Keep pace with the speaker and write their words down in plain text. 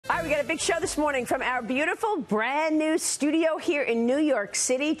We got a big show this morning from our beautiful brand new studio here in New York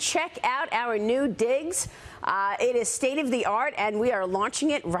City. Check out our new digs. It is state of the art, and we are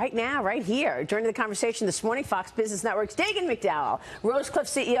launching it right now, right here. During the conversation this morning, Fox Business Network's Dagan McDowell, Rosecliff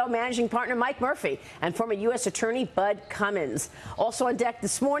CEO, Managing Partner Mike Murphy, and former U.S. Attorney Bud Cummins. Also on deck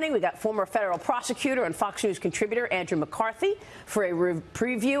this morning, we got former federal prosecutor and Fox News contributor Andrew McCarthy for a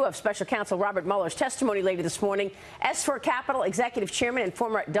preview of Special Counsel Robert Mueller's testimony later this morning. S4 Capital Executive Chairman and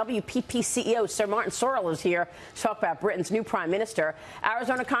former WPP CEO Sir Martin Sorrell is here to talk about Britain's new Prime Minister.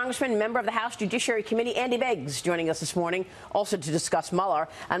 Arizona Congressman, member of the House Judiciary Committee, Andy Beggs, joining us this morning, also to discuss Mueller.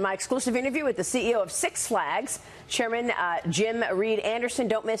 And my exclusive interview with the CEO of Six Flags, Chairman Jim Reed Anderson.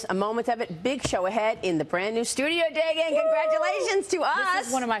 Don't miss a moment of it. Big show ahead in the brand new studio, Dagan. Congratulations to us. This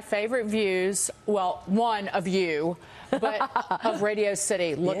is one of my favorite views. Well, one of you. But of Radio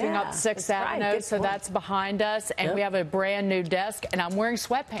City, looking up 6th Avenue, right. so that's behind us, and we have a brand new desk, and I'm wearing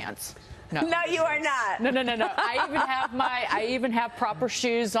sweatpants. No, you are not. No. I even have proper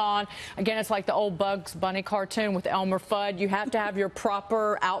shoes on. Again, it's like the old Bugs Bunny cartoon with Elmer Fudd. You have to have your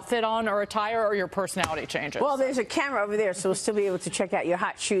proper outfit on or attire, or your personality changes. Well, there's a camera over there, so we'll still be able to check out your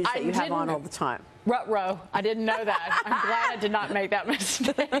hot shoes that you have on all the time. Ruh-roh. I didn't know that. I'm glad I did not make that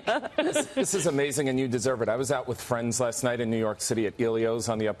mistake. This is amazing, and you deserve it. I was out with friends last night in New York City at Elio's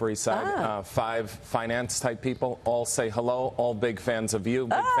on the Upper East Side. 5 finance-type people, all say hello, all big fans of you,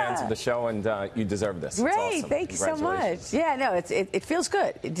 big fans of the show, and you deserve this. Great. It's awesome. Thank you so much. Yeah, no, it feels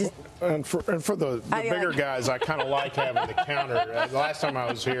good. It just, and for the bigger guys, I kind of like having the counter. The last time I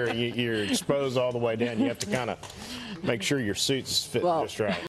was here, you're exposed all the way down. You have to kind of make sure your suits fit just right.